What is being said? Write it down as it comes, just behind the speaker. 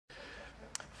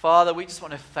Father, we just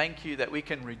want to thank you that we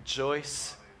can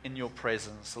rejoice in your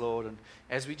presence, Lord. And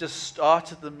as we just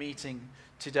started the meeting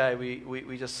today,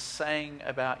 we just sang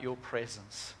about your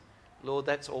presence. Lord,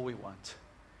 that's all we want.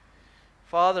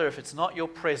 Father, if it's not your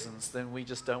presence, then we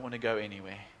just don't want to go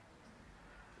anywhere.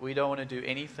 We don't want to do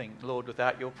anything, Lord,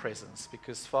 without your presence,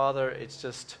 because, Father, it's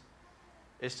just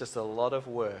a lot of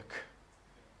work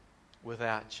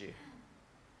without you.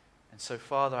 And so,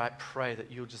 Father, I pray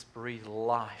that you'll just breathe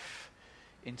life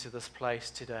into this place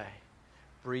today.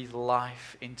 Breathe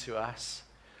life into us.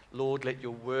 Lord, let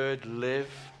your word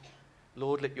live.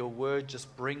 Lord, let your word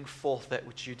just bring forth that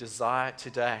which you desire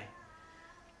today.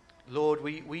 Lord,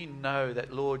 we know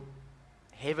that, Lord,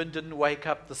 heaven didn't wake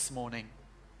up this morning.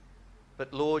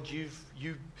 But Lord,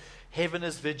 heaven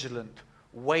is vigilant,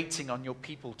 waiting on your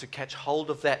people to catch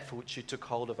hold of that for which you took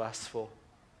hold of us for.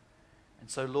 And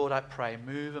so, Lord, I pray,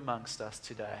 move amongst us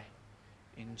today.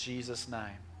 In Jesus'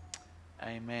 name,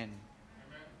 amen.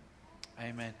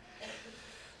 Amen.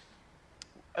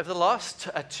 Over the last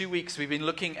 2 weeks, we've been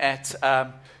looking at,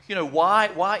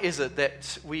 why is it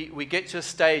that we get to a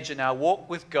stage in our walk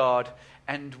with God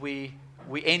and we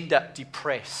end up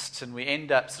depressed and we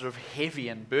end up sort of heavy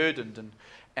and burdened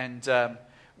and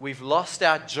we've lost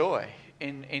our joy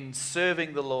in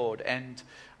serving the Lord. And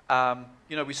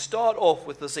we start off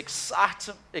with this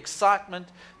excitement,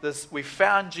 we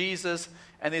found Jesus,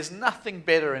 and there's nothing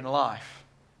better in life.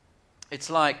 It's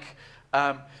like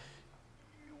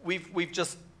we've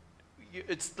just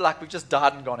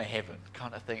died and gone to heaven,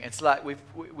 kind of thing. It's like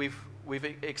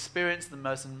we've experienced the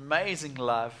most amazing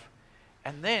love,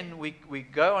 and then we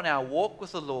go on our walk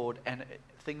with the Lord, and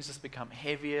things just become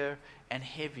heavier and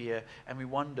heavier, and we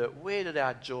wonder, where did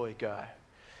our joy go?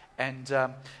 And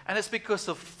it's because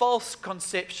of false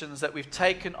conceptions that we've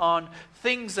taken on,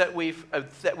 things that we've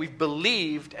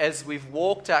believed as we've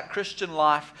walked our Christian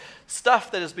life,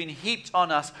 stuff that has been heaped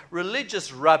on us,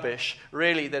 religious rubbish,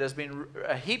 really, that has been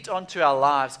heaped onto our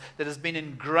lives, that has been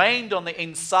ingrained on the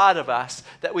inside of us,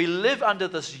 that we live under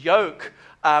this yoke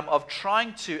of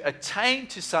trying to attain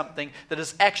to something that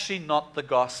is actually not the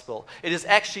gospel. It is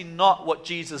actually not what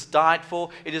Jesus died for.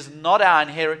 It is not our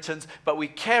inheritance, but we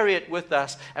carry it with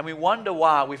us, and we wonder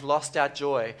why we've lost our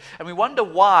joy. And we wonder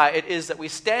why it is that we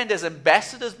stand as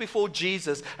ambassadors before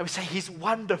Jesus, and we say, He's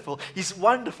wonderful,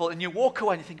 and you walk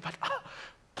away and you think, but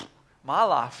my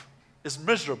life is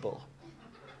miserable.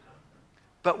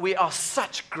 But we are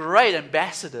such great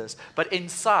ambassadors, but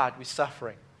inside we're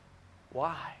suffering.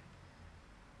 Why?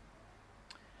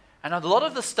 And a lot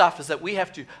of the stuff is that we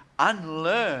have to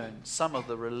unlearn some of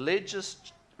the religious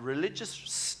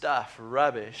stuff,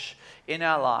 rubbish in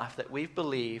our life that we've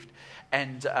believed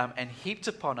and heaped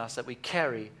upon us that we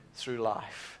carry through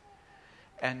life.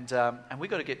 And we've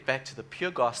got to get back to the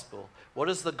pure gospel. What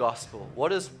is the gospel?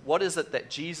 What is it that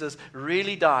Jesus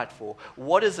really died for?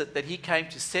 What is it that He came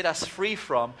to set us free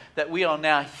from that we are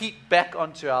now heaped back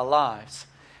onto our lives?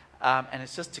 And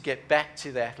it's just to get back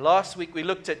to that. Last week we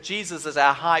looked at Jesus as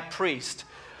our high priest.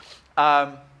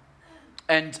 And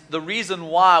the reason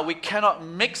why we cannot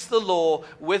mix the law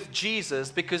with Jesus,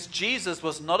 because Jesus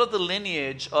was not of the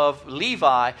lineage of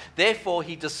Levi. Therefore,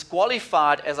 He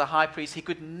disqualified as a high priest. He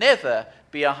could never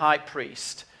be a high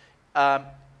priest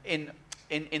in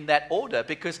that order,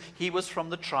 because He was from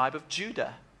the tribe of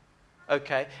Judah.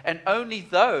 Okay? And only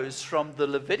those from the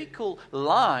Levitical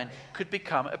line could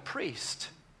become a priest.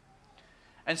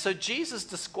 And so Jesus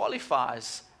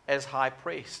disqualifies as high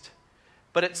priest.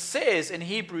 But it says in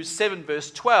Hebrews 7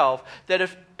 verse 12 that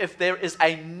if there is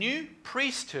a new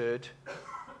priesthood,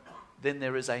 then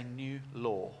there is a new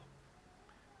law.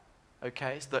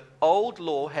 Okay, so the old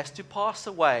law has to pass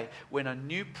away when a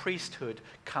new priesthood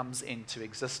comes into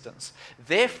existence.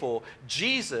 Therefore,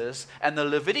 Jesus and the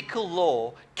Levitical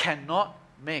law cannot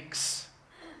mix.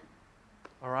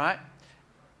 All right?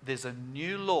 There's a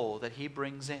new law that He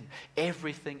brings in.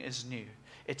 Everything is new.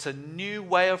 It's a new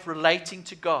way of relating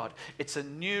to God. It's a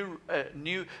new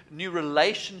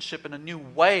relationship and a new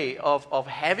way of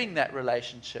having that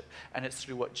relationship. And it's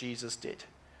through what Jesus did.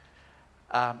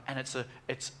 And it's a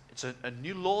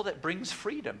new law that brings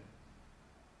freedom.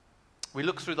 We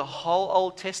look through the whole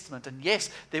Old Testament, and yes,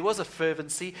 there was a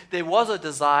fervency, there was a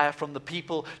desire from the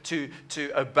people to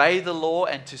obey the law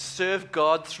and to serve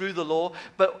God through the law,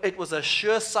 but it was a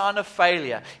sure sign of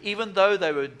failure. Even though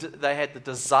they had the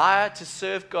desire to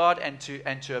serve God and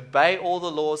to obey all the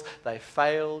laws, they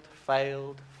failed.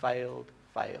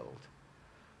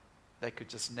 They could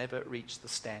just never reach the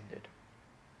standard.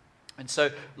 And so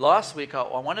last week I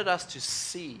wanted us to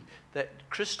see that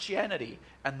Christianity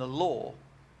and the law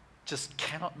just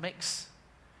cannot mix.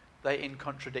 They're in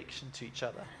contradiction to each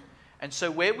other. And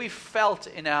so where we felt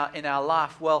in our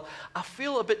life, well, I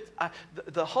feel a bit,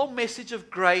 the whole message of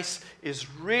grace is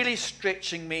really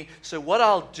stretching me. So what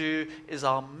I'll do is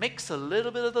I'll mix a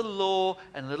little bit of the law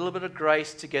and a little bit of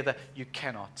grace together. You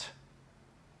cannot.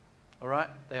 All right?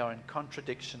 They are in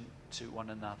contradiction to one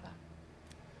another.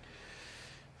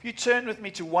 If you turn with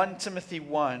me to 1 Timothy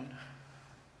 1,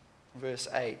 verse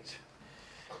 8.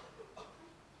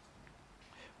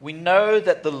 We know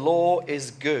that the law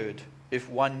is good if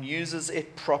one uses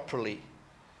it properly.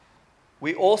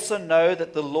 We also know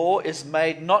that the law is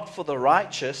made not for the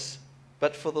righteous,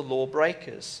 but for the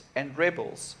lawbreakers and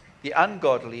rebels, the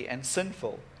ungodly and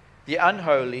sinful, the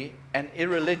unholy and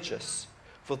irreligious,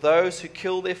 for those who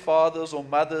kill their fathers or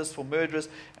mothers, for murderers,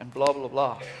 and blah, blah,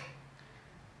 blah.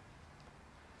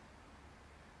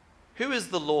 Who is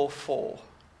the law for?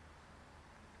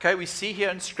 Okay, we see here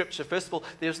in Scripture, first of all,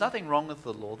 there's nothing wrong with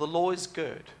the law. The law is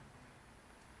good.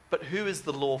 But who is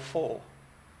the law for?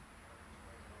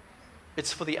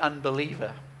 It's for the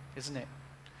unbeliever, isn't it?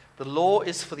 The law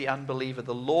is for the unbeliever.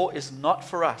 The law is not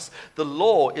for us. The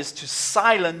law is to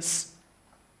silence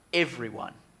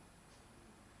everyone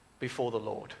before the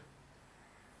Lord.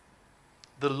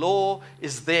 The law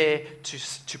is there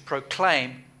to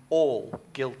proclaim all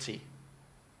guilty.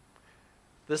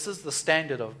 This is the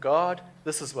standard of God.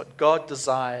 This is what God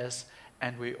desires.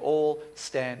 And we all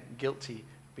stand guilty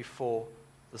before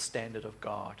the standard of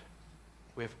God.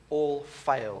 We've all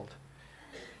failed.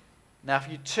 Now,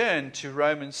 if you turn to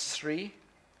Romans 3,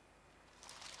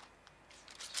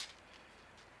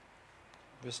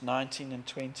 verse 19 and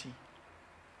 20. It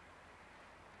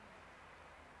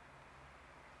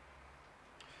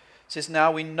says,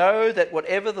 now we know that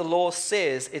whatever the law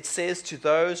says, it says to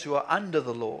those who are under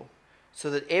the law, so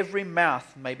that every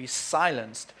mouth may be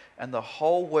silenced and the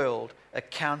whole world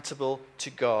accountable to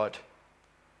God.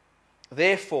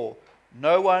 Therefore,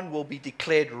 no one will be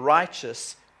declared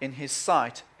righteous in his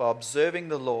sight by observing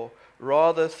the law.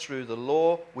 Rather, through the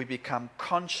law, we become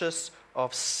conscious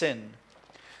of sin.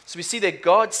 So we see that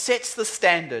God sets the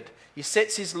standard. He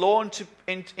sets his law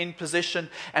in position,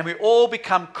 and we all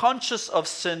become conscious of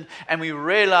sin, and we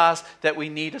realize that we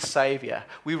need a Savior.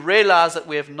 We realize that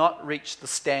we have not reached the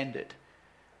standard.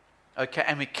 Okay,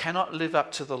 and we cannot live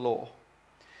up to the law.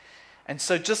 And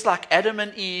so just like Adam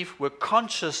and Eve were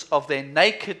conscious of their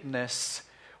nakedness,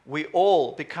 we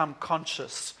all become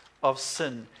conscious of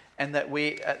sin, and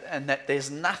that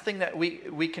there's nothing that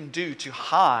we can do to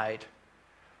hide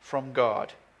from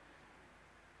God,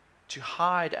 to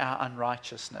hide our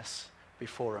unrighteousness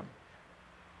before him.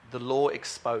 The law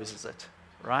exposes it,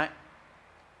 right?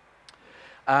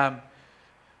 And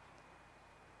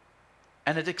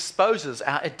it exposes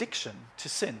our addiction to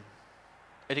sin.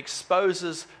 It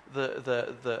exposes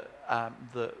the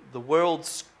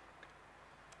world's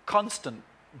constant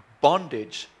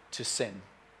bondage to sin.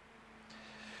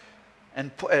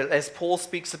 And as Paul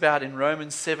speaks about in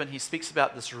Romans 7, he speaks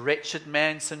about this wretched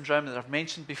man syndrome that I've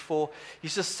mentioned before.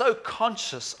 He's just so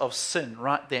conscious of sin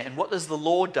right there. And what has the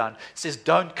law done? It says,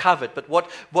 don't covet. But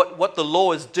what the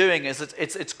law is doing is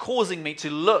it's causing me to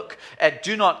look at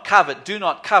do not covet, do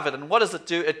not covet. And what does it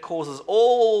do? It causes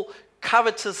all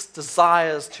covetous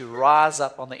desires to rise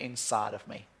up on the inside of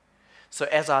me. So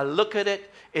as I look at it,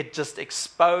 it just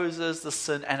exposes the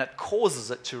sin, and it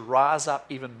causes it to rise up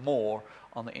even more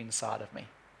on the inside of me.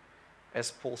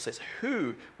 As Paul says,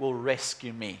 who will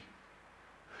rescue me?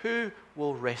 Who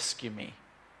will rescue me?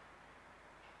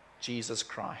 Jesus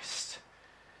Christ.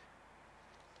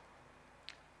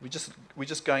 We're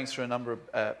just going through a number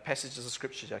of passages of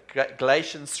Scripture here.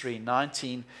 Galatians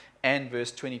 3:19 and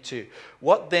verse 22.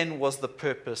 What then was the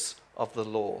purpose of the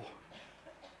law?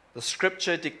 The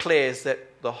Scripture declares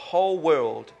that the whole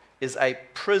world is a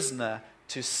prisoner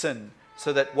to sin,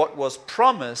 so that what was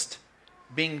promised,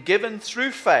 being given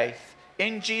through faith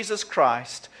in Jesus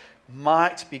Christ,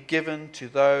 might be given to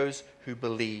those who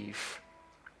believe.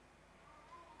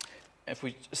 If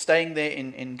we're staying there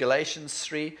in Galatians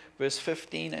 3, verse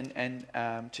 15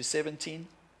 and to 17.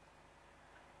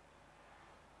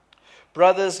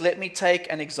 Brothers, let me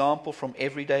take an example from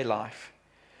everyday life.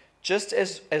 Just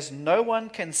as no one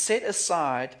can set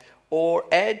aside or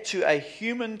add to a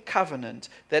human covenant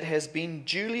that has been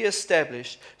duly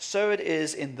established, so it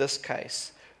is in this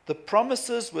case. The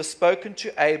promises were spoken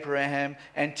to Abraham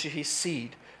and to his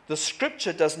seed. The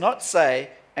Scripture does not say,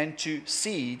 and to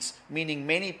seeds, meaning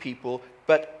many people,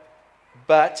 but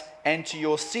and to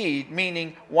your seed,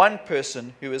 meaning one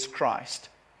person who is Christ.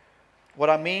 What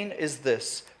I mean is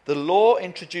this. The law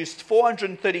introduced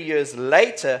 430 years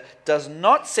later does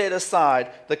not set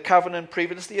aside the covenant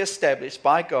previously established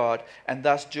by God and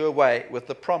thus do away with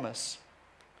the promise.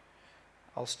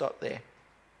 I'll stop there.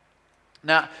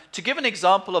 Now, to give an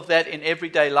example of that in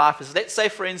everyday life is, let's say,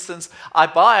 for instance, I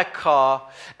buy a car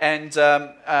and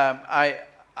I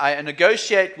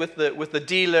negotiate with the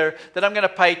dealer that I'm going to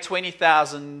pay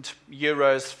 20,000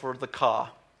 euros for the car.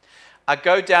 I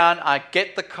go down, I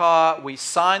get the car, we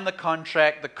sign the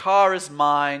contract, the car is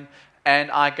mine, and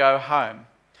I go home.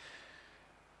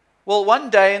 Well,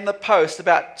 one day in the post,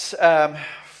 about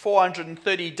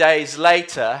 430 days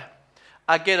later,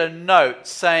 I get a note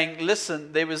saying,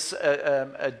 listen, there was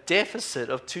a deficit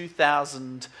of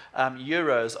 2,000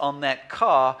 euros on that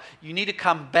car. You need to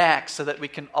come back so that we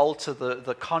can alter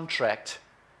the contract.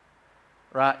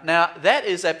 Right? Now, that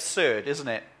is absurd, isn't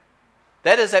it?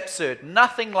 That is absurd.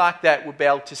 Nothing like that would be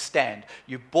able to stand.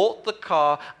 You bought the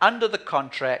car under the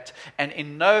contract, and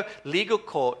in no legal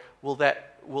court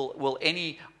will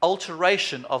any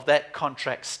alteration of that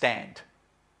contract stand.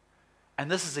 And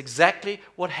this is exactly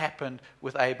what happened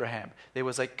with Abraham. There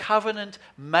was a covenant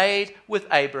made with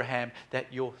Abraham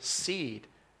that your seed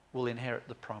will inherit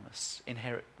the promise,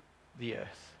 inherit the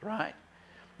earth, right?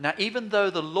 Now, even though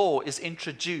the law is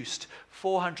introduced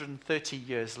 430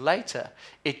 years later,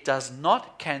 it does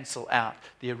not cancel out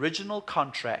the original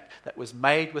contract that was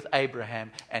made with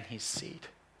Abraham and his seed.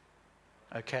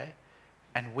 Okay?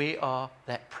 And we are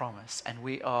that promise, and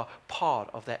we are part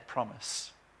of that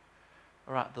promise.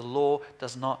 All right, the law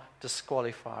does not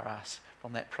disqualify us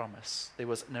from that promise. There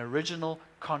was an original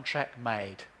contract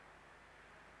made,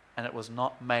 and it was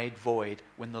not made void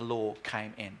when the law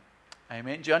came in.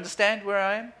 Amen. Do you understand where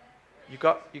I am? You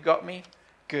got me?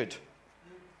 Good.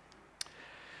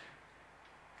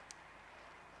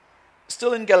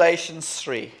 Still in Galatians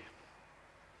 3.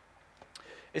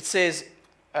 It says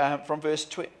from verse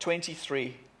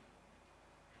 23,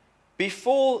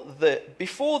 Before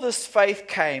this faith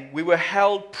came, we were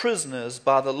held prisoners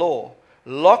by the law,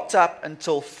 locked up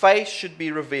until faith should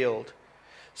be revealed.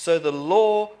 So the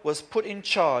law was put in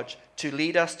charge to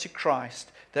lead us to Christ,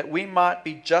 that we might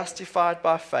be justified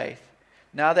by faith.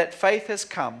 Now that faith has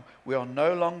come, we are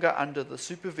no longer under the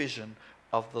supervision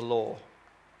of the law.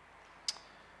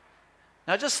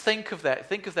 Now just think of that.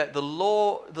 Think of that. The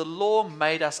law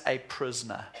made us a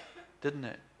prisoner, didn't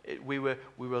it? We were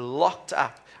locked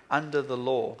up under the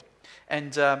law.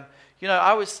 And I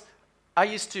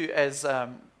used to, as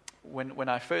when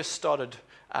I first started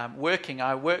working,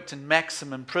 I worked in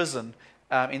maximum prison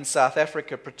in South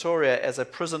Africa, Pretoria, as a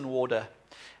prison warder.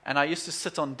 And I used to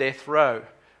sit on death row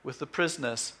with the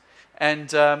prisoners. And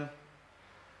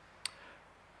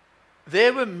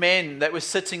there were men that were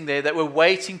sitting there that were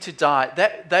waiting to die.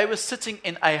 They were sitting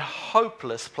in a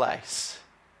hopeless place.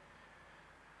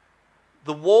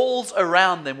 The walls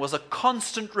around them was a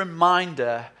constant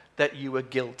reminder that you were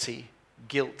guilty,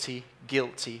 guilty,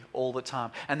 guilty all the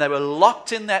time. And they were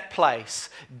locked in that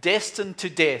place, destined to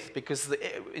death, because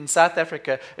in South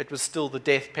Africa it was still the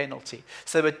death penalty.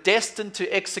 So they were destined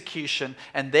to execution,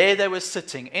 and there they were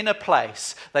sitting in a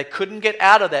place. They couldn't get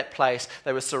out of that place.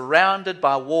 They were surrounded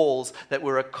by walls that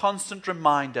were a constant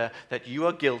reminder that you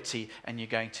are guilty and you're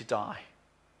going to die.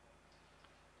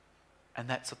 And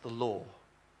that's of the law.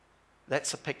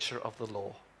 That's a picture of the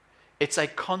law. It's a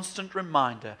constant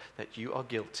reminder that you are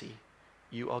guilty.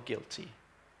 You are guilty.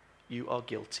 You are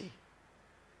guilty.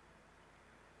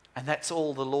 And that's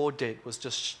all the law did, was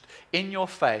just in your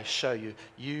face show you,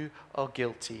 you are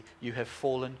guilty. You have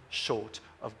fallen short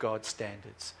of God's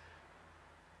standards.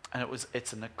 And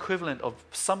it's an equivalent of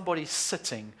somebody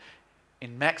sitting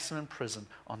in maximum prison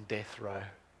on death row.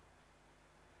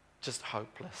 Just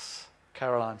hopeless.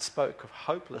 Caroline spoke of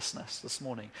hopelessness this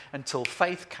morning until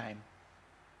faith came.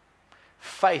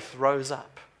 Faith rose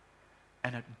up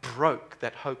and it broke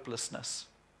that hopelessness.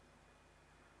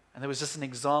 And there was just an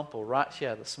example right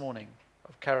here this morning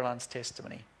of Caroline's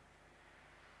testimony.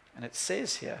 And it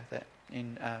says here that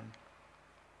in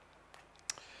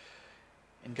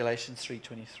Galatians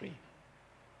 3:23,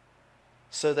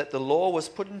 so that the law was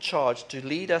put in charge to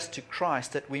lead us to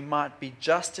Christ, that we might be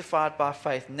justified by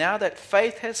faith. Now that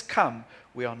faith has come,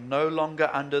 we are no longer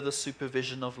under the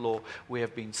supervision of law. We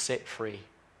have been set free.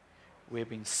 We have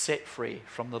been set free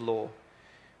from the law.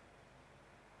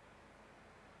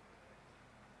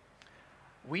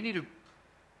 We need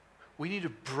to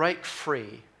break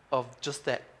free of just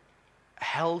that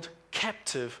held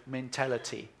captive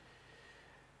mentality.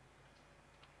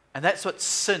 And that's what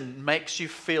sin makes you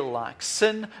feel like.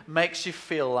 Sin makes you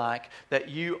feel like that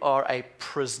you are a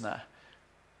prisoner.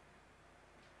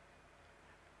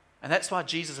 And that's why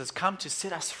Jesus has come to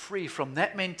set us free from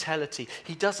that mentality.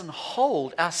 He doesn't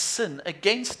hold our sin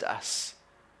against us.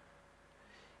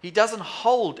 He doesn't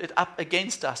hold it up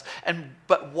against us.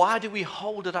 But why do we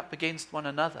hold it up against one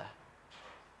another?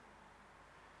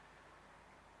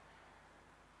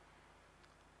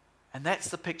 And that's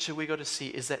the picture we got to see,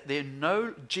 is that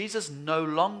Jesus no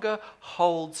longer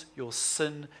holds your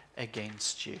sin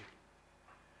against you.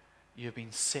 You've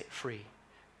been set free.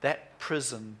 That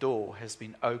prison door has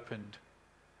been opened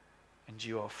and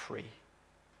you are free.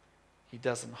 He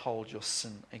doesn't hold your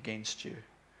sin against you.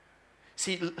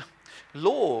 See,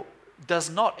 law does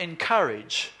not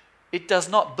encourage. It does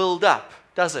not build up,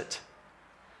 does it?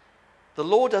 The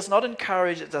law does not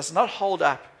encourage. It does not hold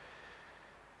up.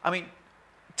 I mean,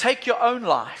 take your own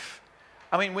life.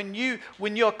 I mean,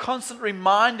 when you're constantly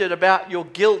reminded about your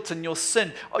guilt and your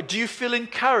sin, do you feel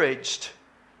encouraged?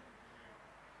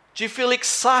 Do you feel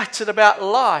excited about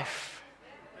life?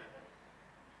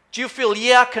 Do you feel,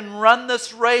 I can run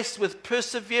this race with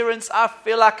perseverance. I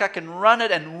feel like I can run it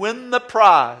and win the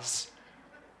prize.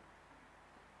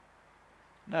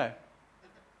 No.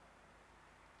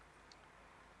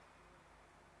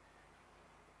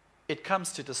 It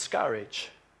comes to discourage.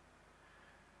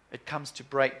 It comes to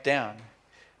break down.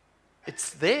 It's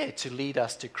there to lead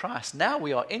us to Christ. Now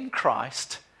we are in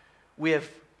Christ. We have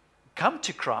come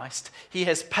to Christ. He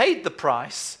has paid the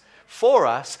price for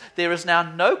us. There is now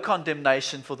no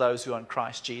condemnation for those who are in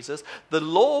Christ Jesus. The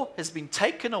law has been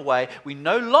taken away. We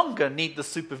no longer need the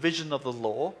supervision of the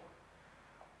law.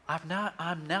 I'm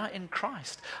now in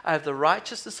Christ. I have the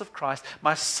righteousness of Christ.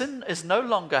 My sin is no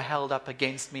longer held up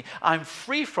against me. I'm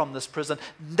free from this prison.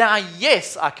 Now,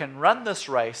 yes, I can run this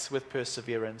race with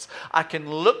perseverance. I can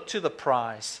look to the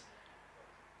prize.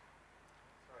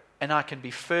 And I can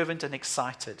be fervent and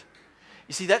excited.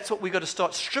 You see, that's what we've got to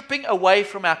start stripping away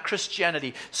from our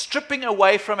Christianity, stripping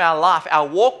away from our life, our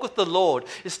walk with the Lord,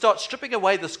 is start stripping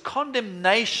away this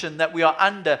condemnation that we are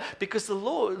under, because the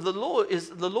Lord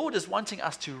is wanting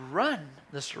us to run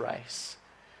this race.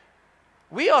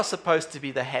 We are supposed to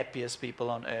be the happiest people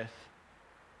on earth.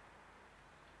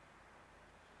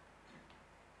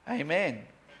 Amen.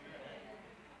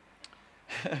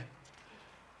 It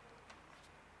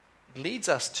leads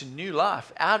us to new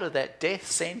life out of that death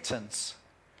sentence.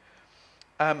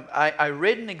 I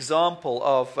read an example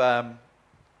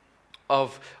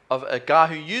of a guy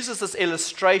who uses this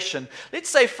illustration. Let's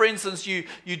say, for instance,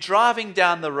 you're driving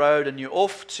down the road and you're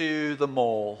off to the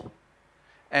mall.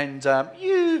 And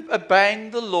you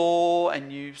obeying the law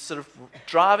and you sort of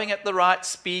driving at the right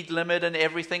speed limit and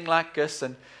everything like this.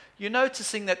 And you're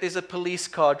noticing that there's a police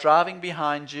car driving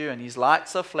behind you and his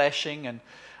lights are flashing, and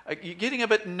you're getting a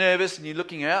bit nervous and you're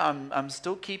looking at, I'm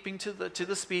still keeping to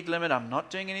the speed limit. I'm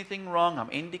not doing anything wrong. I'm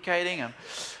indicating.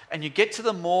 And you get to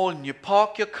the mall and you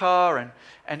park your car.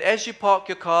 And as you park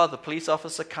your car, the police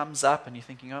officer comes up and you're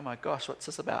thinking, oh my gosh, what's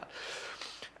this about?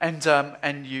 And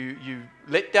you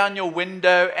let down your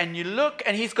window and you look,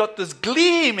 and he's got this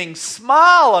gleaming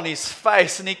smile on his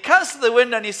face. And he comes to the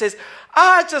window and he says,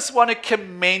 I just want to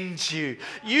commend you.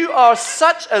 You are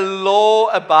such a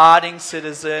law-abiding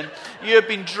citizen. You have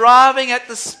been driving at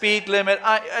the speed limit.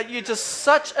 You're just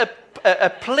such a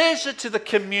pleasure to the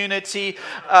community.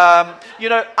 We're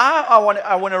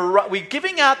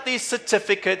giving out these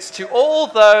certificates to all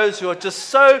those who are just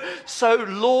so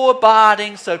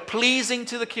law-abiding, so pleasing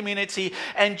to the community.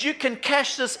 And you can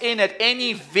cash this in at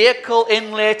any vehicle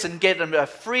inlet and get a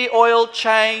free oil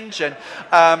change.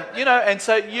 And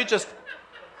so you just,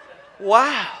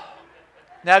 wow.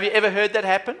 Now, have you ever heard that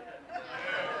happen?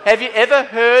 Have you ever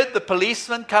heard the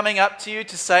policeman coming up to you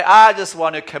to say, I just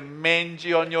want to commend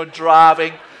you on your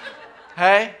driving?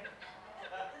 Hey?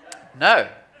 No.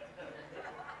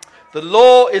 The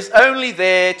law is only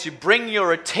there to bring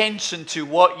your attention to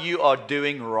what you are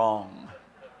doing wrong.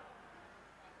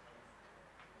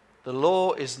 The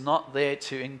law is not there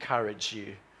to encourage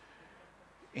you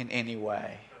in any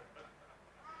way.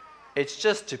 It's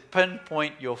just to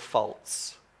pinpoint your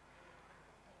faults.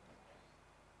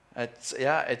 It's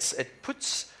a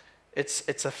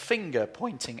finger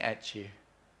pointing at you.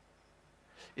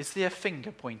 Is there a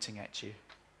finger pointing at you?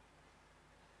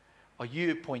 Are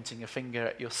you pointing a finger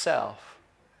at yourself?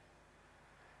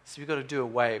 So we've got to do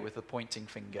away with the pointing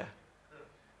finger.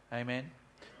 Amen?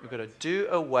 We've got to do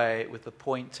away with the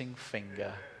pointing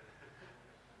finger.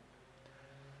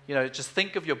 Just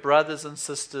think of your brothers and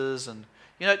sisters, and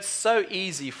it's so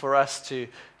easy for us to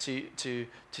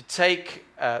take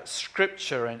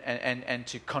Scripture and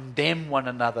to condemn one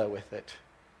another with it,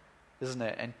 isn't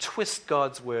it? And twist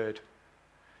God's word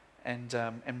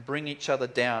and bring each other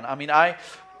down. I mean, I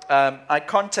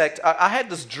had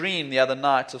this dream the other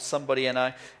night of somebody, and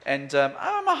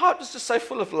my heart was just so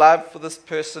full of love for this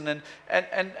person, and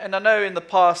I know in the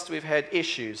past we've had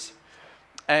issues,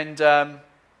 and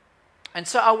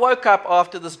so I woke up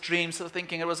after this dream sort of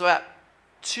thinking it was about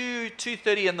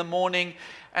 2:30 in the morning,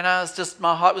 and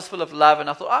my heart was full of love, and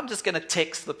I thought, I'm just going to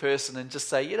text the person and just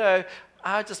say,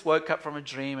 I just woke up from a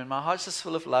dream and my heart's just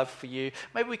full of love for you.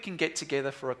 Maybe we can get together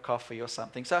for a coffee or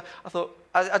something. So I thought,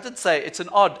 I did say it's an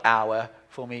odd hour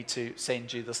for me to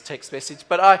send you this text message,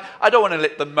 but I don't want to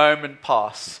let the moment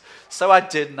pass. So I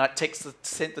did, and I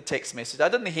sent the text message. I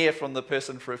didn't hear from the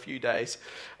person for a few days.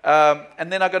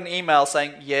 And then I got an email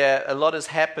saying, a lot has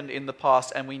happened in the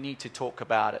past and we need to talk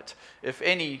about it. If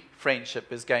any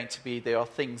friendship is going to be, there are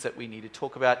things that we need to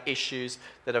talk about, issues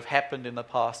that have happened in the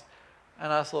past.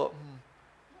 And I thought,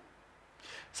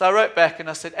 So I wrote back and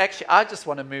I said, actually, I just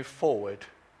want to move forward.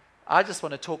 I just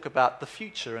want to talk about the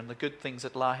future and the good things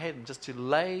that lie ahead, and just to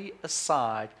lay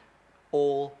aside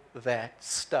all that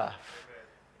stuff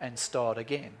and start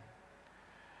again.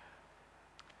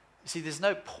 You see, there's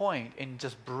no point in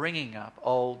just bringing up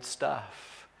old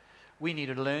stuff. We need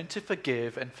to learn to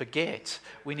forgive and forget.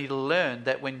 We need to learn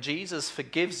that when Jesus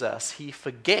forgives us, he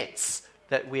forgets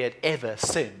that we had ever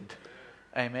sinned.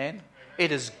 Amen?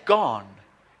 It is gone.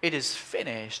 It is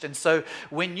finished. And so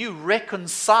when you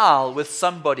reconcile with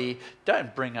somebody,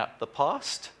 don't bring up the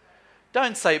past.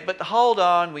 Don't say, but hold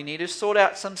on, we need to sort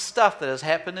out some stuff that has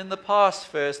happened in the past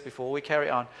first before we carry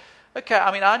on. Okay,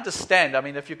 I understand.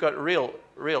 If you've got real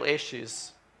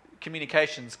issues,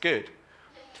 communication's good.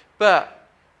 But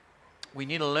we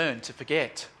need to learn to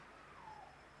forget.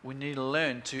 We need to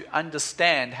learn to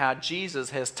understand how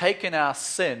Jesus has taken our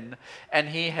sin and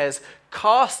he has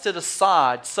cast it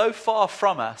aside so far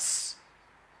from us,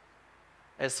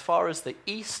 as far as the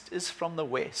east is from the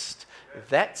west.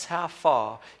 That's how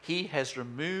far he has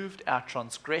removed our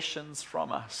transgressions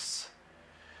from us.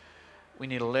 We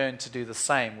need to learn to do the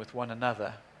same with one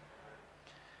another.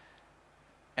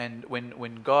 And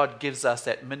when God gives us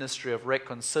that ministry of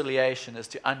reconciliation, is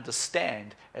to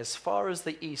understand, as far as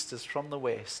the east is from the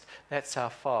west, that's how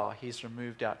far he's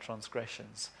removed our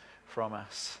transgressions from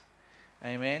us.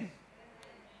 Amen?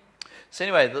 So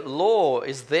anyway, the law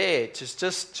is there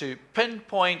just to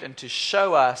pinpoint and to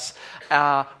show us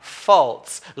our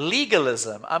faults.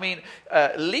 Legalism,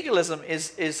 legalism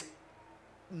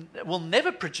will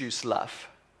never produce love.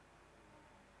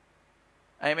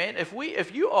 Amen.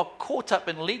 If you are caught up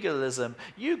in legalism,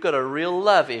 you've got a real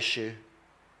love issue.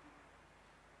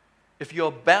 If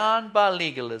you're bound by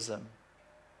legalism,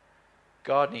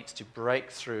 God needs to break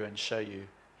through and show you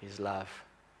his love.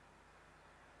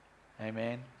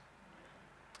 Amen.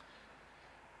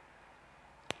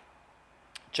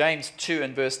 James 2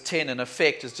 and verse 10 in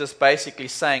effect is just basically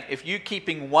saying, if you're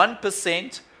keeping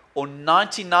 1% or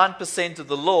 99% of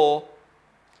the law,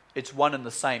 it's one and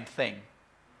the same thing.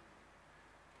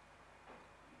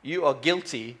 You are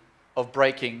guilty of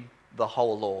breaking the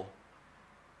whole law.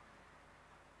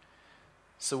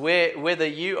 So whether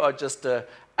you are just an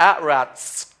outright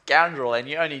scoundrel and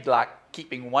you're only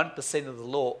keeping 1% of the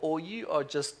law, or you are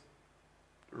just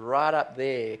right up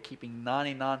there keeping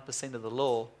 99% of the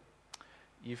law,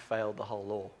 you've failed the whole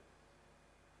law.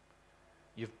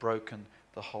 You've broken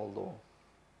the whole law.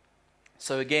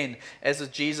 So again, as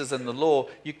with Jesus and the law,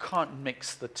 you can't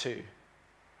mix the two.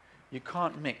 You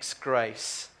can't mix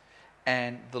grace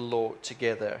and the law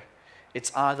together.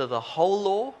 It's either the whole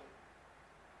law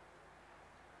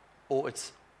or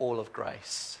it's all of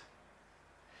grace.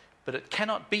 But it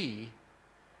cannot be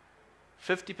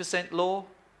 50% law,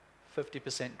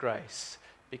 50% grace,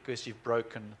 because you've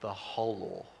broken the whole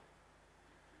law.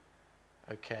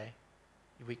 Okay?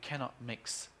 We cannot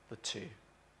mix the two.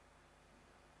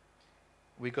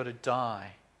 We've got to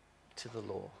die to the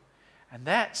law. And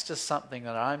that's just something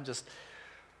that I'm just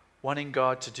wanting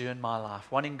God to do in my life,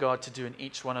 wanting God to do in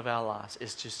each one of our lives,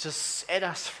 is to just set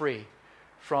us free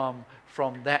from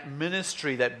that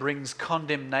ministry that brings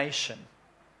condemnation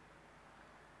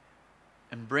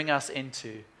and bring us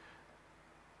into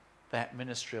that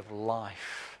ministry of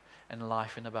life and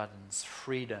life in abundance,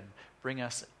 freedom. Bring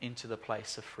us into the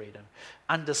place of freedom,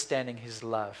 understanding his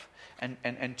love, and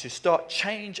to start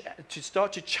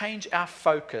to change our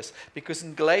focus. Because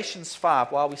in Galatians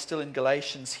 5, while we're still in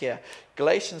Galatians here,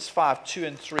 Galatians 5, 2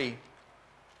 and 3,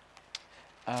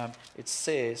 it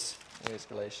says, where's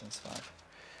Galatians 5?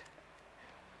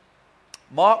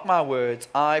 Mark my words,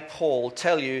 I, Paul,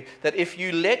 tell you that if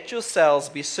you let yourselves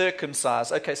be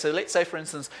circumcised. Okay, so let's say, for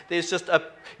instance, there's just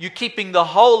you're keeping the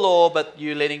whole law, but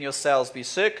you're letting yourselves be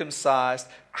circumcised.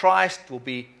 Christ will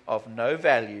be of no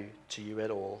value to you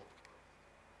at all.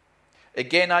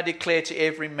 Again, I declare to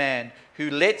every man who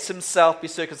lets himself be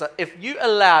circumcised, if you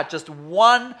allow just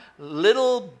one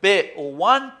little bit or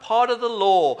one part of the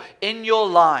law in your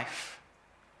life,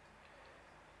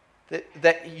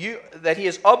 that he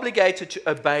is obligated to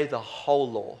obey the whole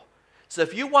law. So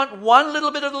if you want one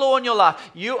little bit of the law in your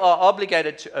life, you are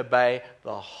obligated to obey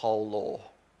the whole law.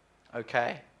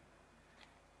 Okay?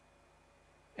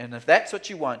 And if that's what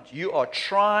you want, you are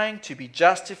trying to be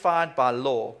justified by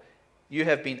law. You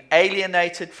have been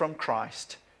alienated from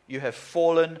Christ. You have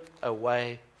fallen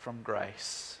away from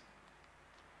grace.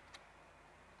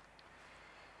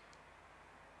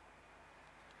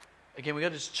 Again, we've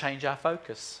got to just change our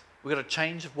focus. We've got to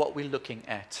change what we're looking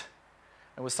at.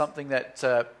 It was something that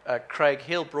Craig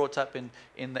Hill brought up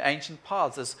in the Ancient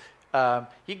Paths.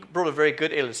 He brought a very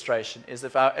good illustration. Is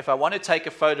if I want to take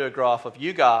a photograph of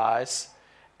you guys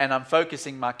and I'm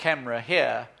focusing my camera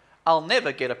here, I'll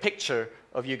never get a picture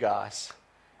of you guys.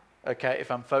 Okay,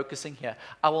 if I'm focusing here.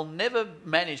 I will never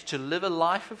manage to live a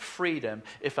life of freedom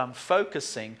if I'm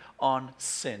focusing on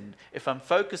sin. If I'm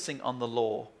focusing on the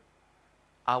law,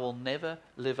 I will never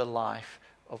live a life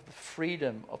of the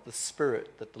freedom of the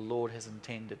Spirit that the Lord has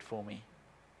intended for me.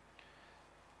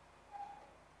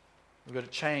 We've got to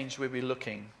change where we're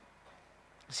looking.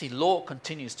 See, law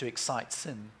continues to excite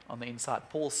sin on the inside.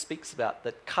 Paul speaks about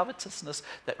that covetousness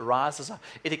that rises up.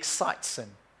 It excites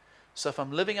sin. So if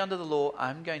I'm living under the law,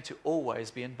 I'm going to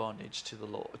always be in bondage to the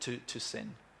law, to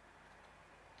sin.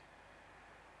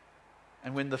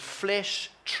 And when the flesh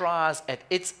tries at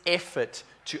its effort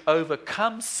to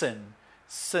overcome sin,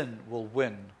 sin will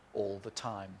win all the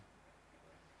time.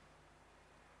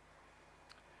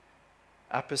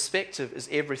 Our perspective is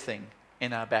everything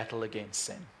in our battle against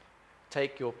sin.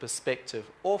 Take your perspective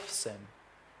off sin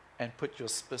and put your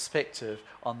perspective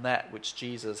on that which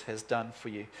Jesus has done for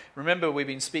you. Remember, we've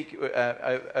been speaking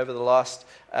over the last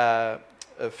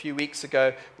a few weeks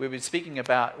ago, we've been speaking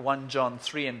about 1 John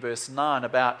 3 and verse 9,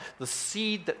 about the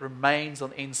seed that remains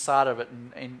on the inside of it.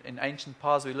 In Ancient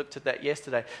Paths, we looked at that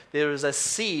yesterday. There is a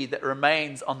seed that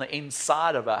remains on the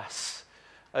inside of us.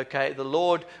 Okay, the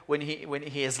Lord, when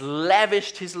he has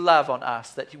lavished His love on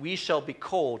us, that we shall be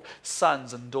called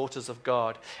sons and daughters of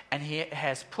God, and He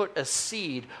has put a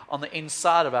seed on the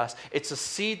inside of us. It's a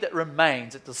seed that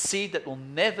remains. It's a seed that will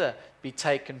never be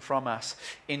taken from us.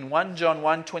 In 1 John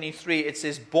 1:23, it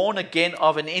says, born again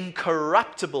of an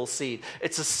incorruptible seed.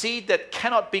 It's a seed that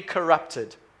cannot be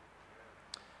corrupted.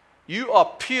 You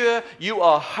are pure, you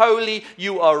are holy,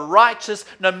 you are righteous.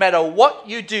 No matter what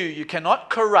you do, you cannot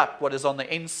corrupt what is on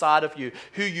the inside of you,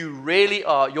 who you really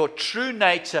are. Your true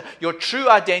nature, your true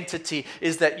identity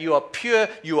is that you are pure,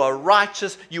 you are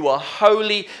righteous, you are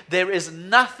holy. There is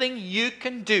nothing you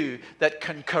can do that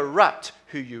can corrupt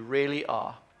who you really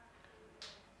are.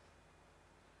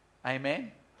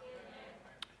 Amen?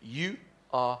 You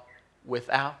are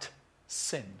without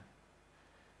sin.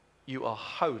 You are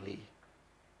holy.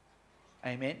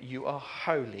 Amen. You are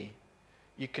holy.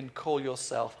 You can call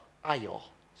yourself Ios.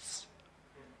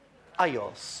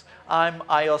 Ios. I'm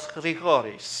Ios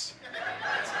Grigoris.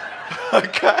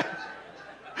 Okay.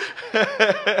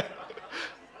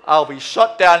 I'll be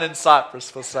shot down in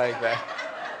Cyprus for saying that.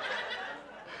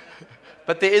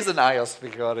 But there is an Ios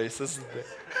Grigoris, isn't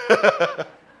there?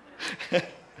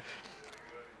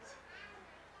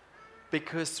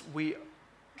 Because we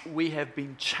have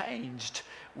been changed.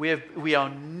 We are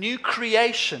new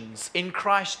creations in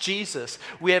Christ Jesus.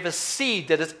 We have a seed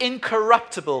that is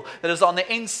incorruptible, that is on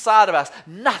the inside of us.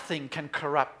 Nothing can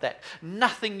corrupt that.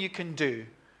 Nothing you can do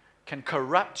can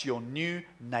corrupt your new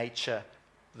nature,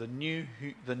 the new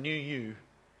you.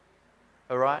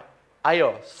 All right?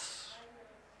 Ios.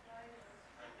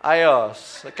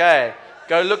 Ios. Okay.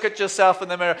 Go look at yourself in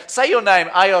the mirror. Say your name,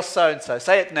 Ios so-and-so.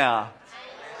 Say it now.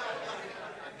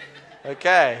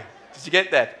 Okay. Did you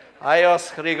get that? Ios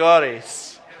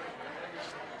Grigoris.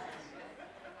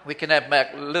 We can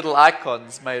have little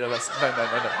icons made of us.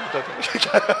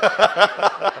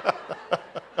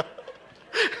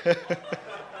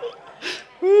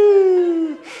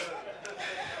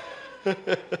 No.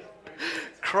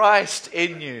 Christ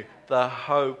in you, the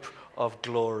hope of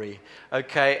glory.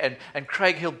 Okay, and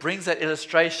Craig Hill brings that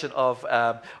illustration of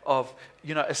a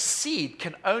seed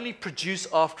can only produce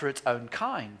after its own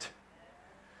kind.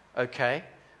 Okay.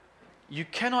 You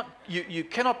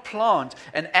cannot plant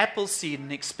an apple seed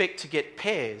and expect to get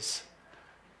pears.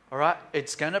 All right?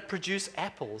 It's going to produce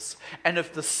apples. And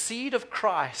if the seed of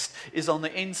Christ is on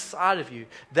the inside of you,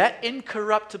 that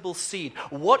incorruptible seed,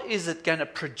 what is it going to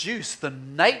produce? The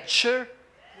nature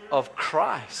of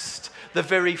Christ. The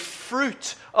very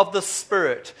fruit of the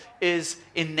Spirit is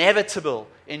inevitable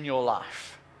in your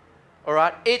life. All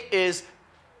right? It is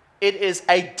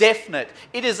a definite,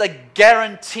 it is a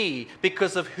guarantee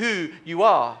because of who you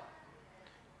are.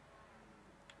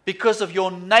 Because of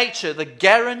your nature, the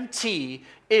guarantee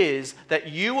is that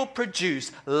you will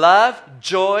produce love,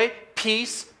 joy,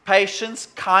 peace, patience,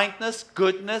 kindness,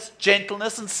 goodness,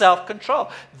 gentleness, and self-control.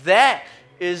 That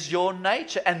is your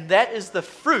nature, and that is the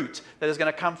fruit that is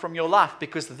going to come from your life,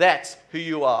 because that's who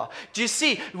you are. Do you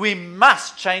see? We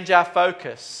must change our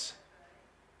focus.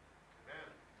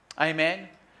 Amen?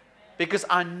 Because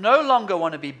I no longer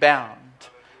want to be bound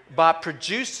by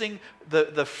producing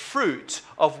the fruit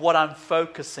of what I'm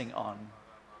focusing on.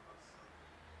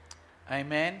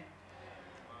 Amen?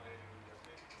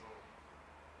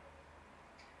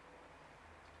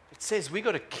 It says we've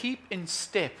got to keep in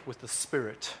step with the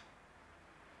Spirit.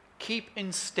 Keep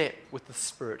in step with the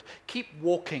Spirit. Keep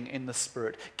walking in the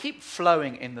Spirit. Keep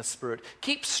flowing in the Spirit.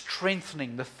 Keep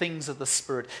strengthening the things of the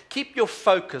Spirit. Keep your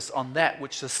focus on that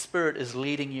which the Spirit is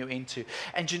leading you into.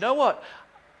 And you know what?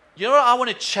 You know what I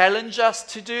want to challenge us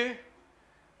to do?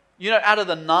 You know, out of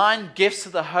the 9 gifts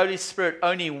of the Holy Spirit,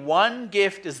 only one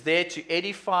gift is there to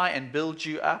edify and build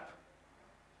you up.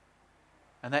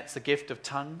 And that's the gift of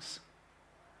tongues.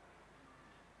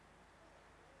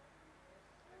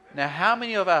 Now, how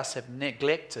many of us have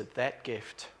neglected that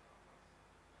gift?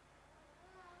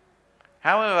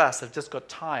 How many of us have just got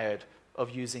tired of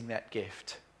using that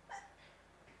gift?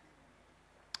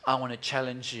 I want to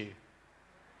challenge you.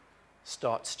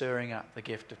 Start stirring up the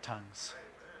gift of tongues.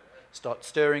 Start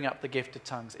stirring up the gift of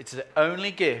tongues. It's the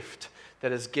only gift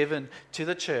that is given to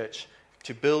the church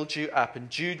to build you up. In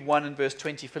Jude 1 and verse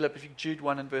 20, Philip, if you Jude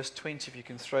 1 and verse 20, if you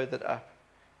can throw that up.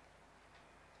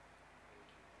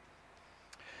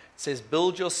 It says,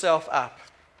 build yourself up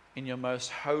in your most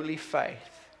holy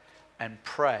faith and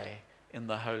pray in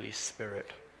the Holy Spirit.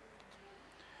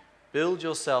 Build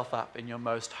yourself up in your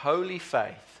most holy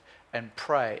faith and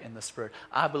pray in the Spirit.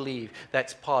 I believe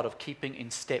that's part of keeping in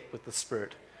step with the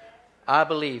Spirit. I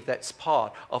believe that's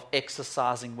part of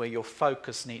exercising where your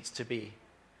focus needs to be.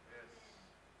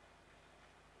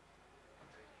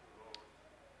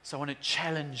 So I want to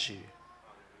challenge you.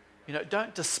 You know,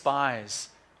 don't despise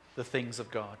the things of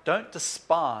God. Don't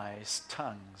despise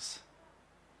tongues.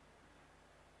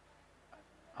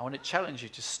 I want to challenge you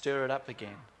to stir it up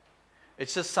again.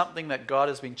 It's just something that God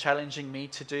has been challenging me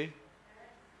to do.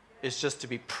 It's just to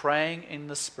be praying in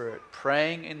the Spirit,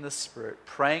 praying in the Spirit,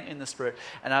 praying in the Spirit.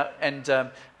 And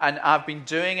I've been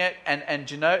doing it,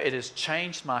 and you know, it has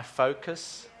changed my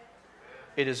focus.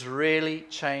 It has really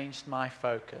changed my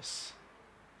focus.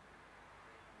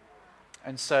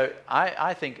 And so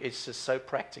I think it's just so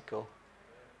practical.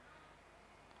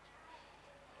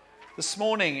 This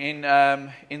morning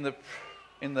in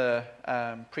the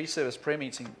pre-service prayer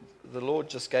meeting, the Lord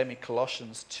just gave me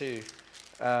Colossians 2.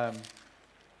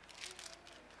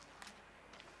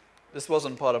 This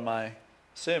wasn't part of my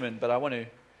sermon, but I want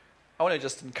to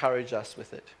just encourage us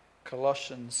with it.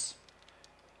 Colossians,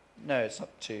 no, it's not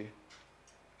 2.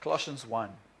 Colossians 1.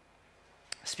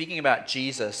 Speaking about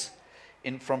Jesus,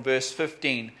 from verse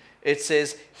 15, it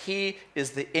says, He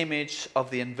is the image of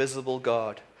the invisible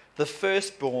God, the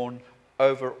firstborn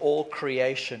over all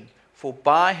creation. For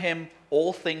by Him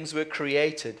all things were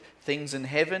created, things in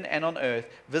heaven and on earth,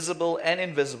 visible and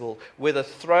invisible, whether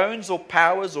thrones or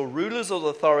powers or rulers or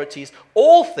authorities,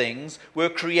 all things were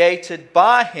created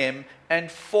by Him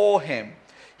and for Him.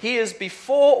 He is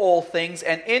before all things,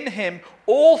 and in Him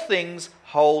all things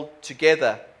hold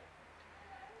together.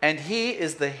 And He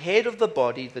is the head of the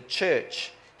body, the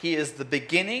church. He is the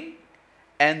beginning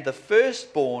and the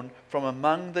firstborn from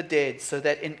among the dead, so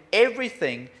that in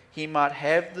everything He might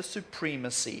have the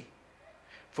supremacy.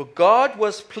 For God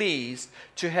was pleased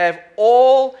to have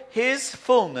all His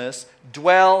fullness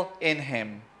dwell in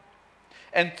Him,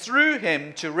 and through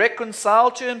Him to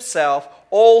reconcile to Himself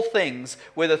all things,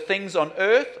 whether things on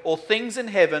earth or things in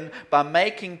heaven, by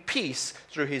making peace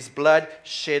through His blood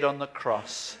shed on the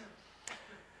cross.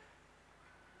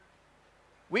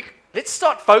 Let's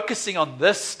start focusing on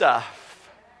this stuff.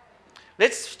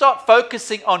 Let's start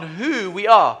focusing on who we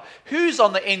are. Who's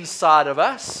on the inside of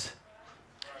us?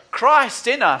 Christ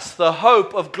in us, the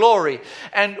hope of glory.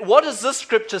 And what does this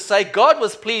scripture say? God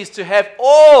was pleased to have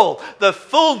all the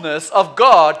fullness of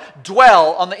God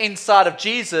dwell on the inside of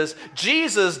Jesus.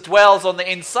 Jesus dwells on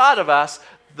the inside of us,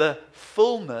 the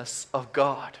fullness of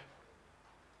God.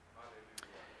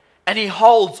 And He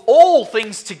holds all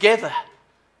things together.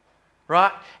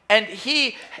 Right? And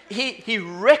he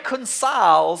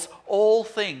reconciles all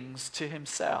things to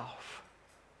Himself.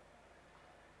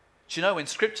 Do you know, when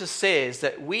Scripture says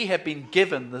that we have been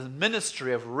given the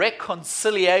ministry of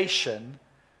reconciliation,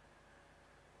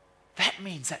 that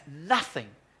means that nothing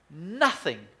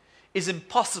is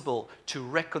impossible to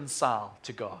reconcile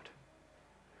to God.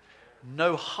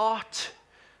 No heart,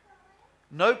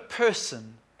 no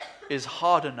person is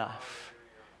hard enough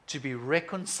to be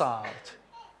reconciled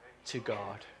to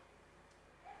God.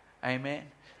 Amen.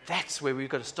 That's where we've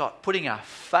got to start putting our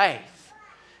faith.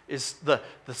 Is the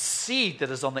seed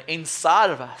that is on the inside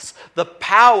of us, the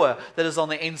power that is on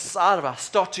the inside of us.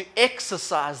 Start to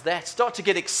exercise that. Start to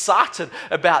get excited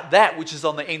about that which is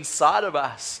on the inside of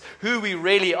us, who we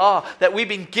really are, that we've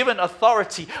been given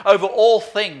authority over all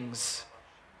things.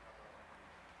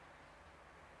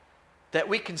 That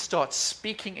we can start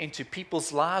speaking into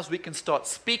people's lives, we can start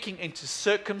speaking into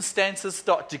circumstances,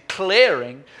 start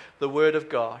declaring the Word of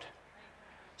God.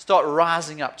 Start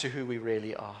rising up to who we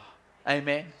really are.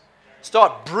 Amen.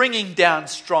 Start bringing down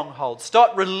strongholds.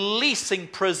 Start releasing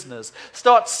prisoners.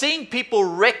 Start seeing people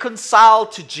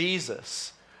reconciled to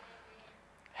Jesus.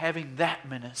 Having that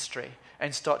ministry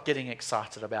and start getting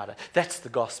excited about it. That's the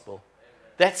gospel.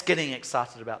 That's getting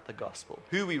excited about the gospel.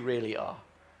 Who we really are.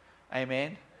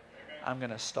 Amen. I'm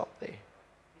going to stop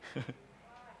there.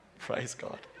 Praise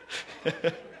God.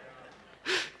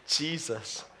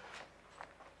 Jesus.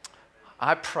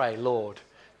 I pray, Lord,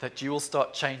 that you will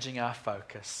start changing our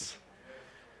focus.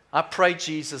 I pray,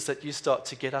 Jesus, that you start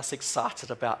to get us excited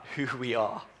about who we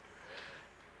are.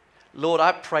 Lord,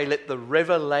 I pray, let the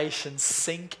revelation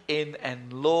sink in,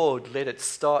 and Lord, let it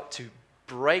start to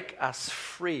break us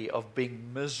free of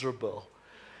being miserable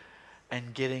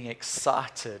and getting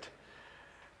excited.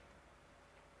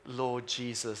 Lord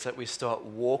Jesus, that we start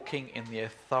walking in the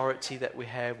authority that we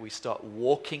have. We start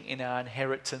walking in our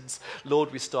inheritance.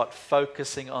 Lord, we start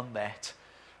focusing on that.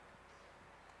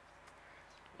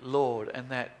 Lord, and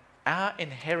that our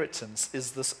inheritance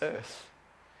is this earth.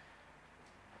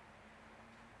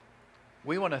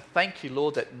 We want to thank you,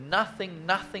 Lord, that nothing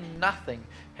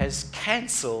has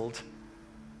cancelled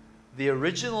the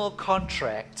original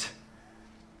contract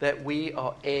that we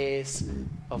are heirs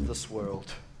of this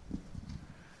world.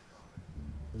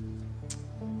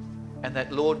 And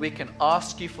that, Lord, we can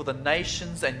ask you for the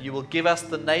nations and you will give us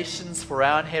the nations for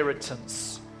our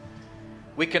inheritance.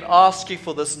 We can ask you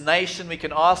for this nation. We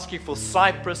can ask you for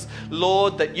Cyprus,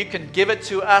 Lord, that you can give it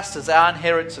to us as our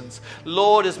inheritance.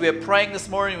 Lord, as we are praying this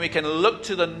morning, we can look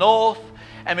to the north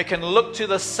and we can look to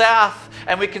the south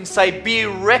and we can say, be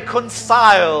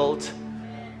reconciled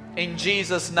in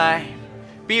Jesus' name.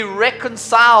 Be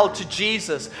reconciled to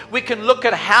Jesus. We can look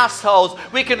at households.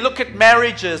 We can look at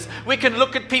marriages. We can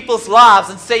look at people's lives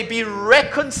and say, be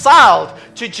reconciled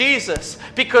to Jesus,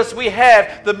 because we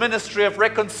have the ministry of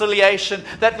reconciliation.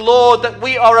 That, Lord, that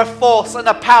we are a force and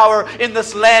a power in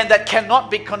this land that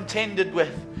cannot be contended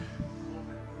with.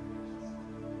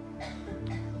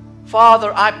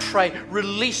 Father, I pray,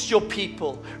 release your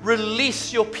people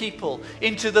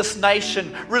into this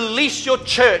nation. Release your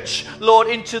church, Lord,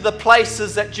 into the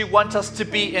places that you want us to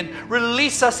be in.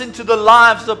 Release us into the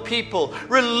lives of people.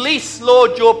 Release,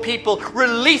 Lord, your people.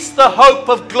 Release the hope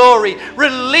of glory.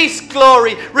 Release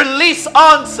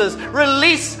answers.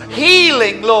 Release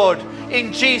healing, Lord,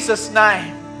 in Jesus'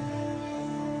 name.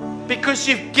 Because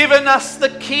you've given us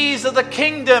the keys of the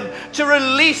kingdom to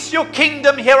release your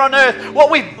kingdom here on earth. What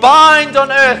we bind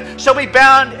on earth shall be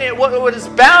bound. What is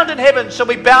bound in heaven shall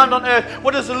be bound on earth.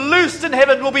 What is loosed in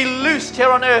heaven will be loosed here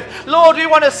on earth. Lord, we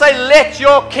want to say, let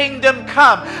your kingdom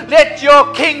come. Let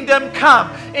your kingdom come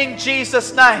in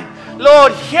Jesus' name.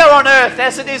 Lord, here on earth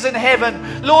as it is in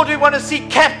heaven. Lord, we want to see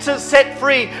captives set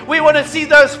free. We want to see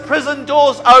those prison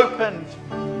doors opened.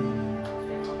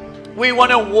 We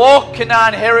want to walk in our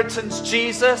inheritance,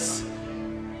 Jesus.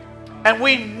 And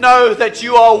we know that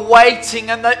you are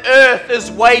waiting, and the earth is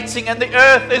waiting, and the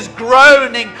earth is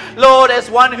groaning, Lord,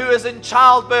 as one who is in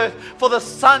childbirth, for the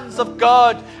sons of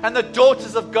God and the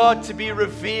daughters of God to be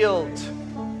revealed.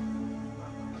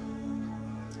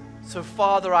 So,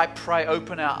 Father, I pray,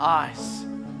 open our eyes.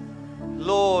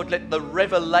 Lord, let the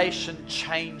revelation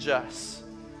change us.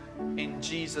 In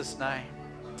Jesus' name,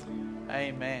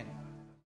 amen.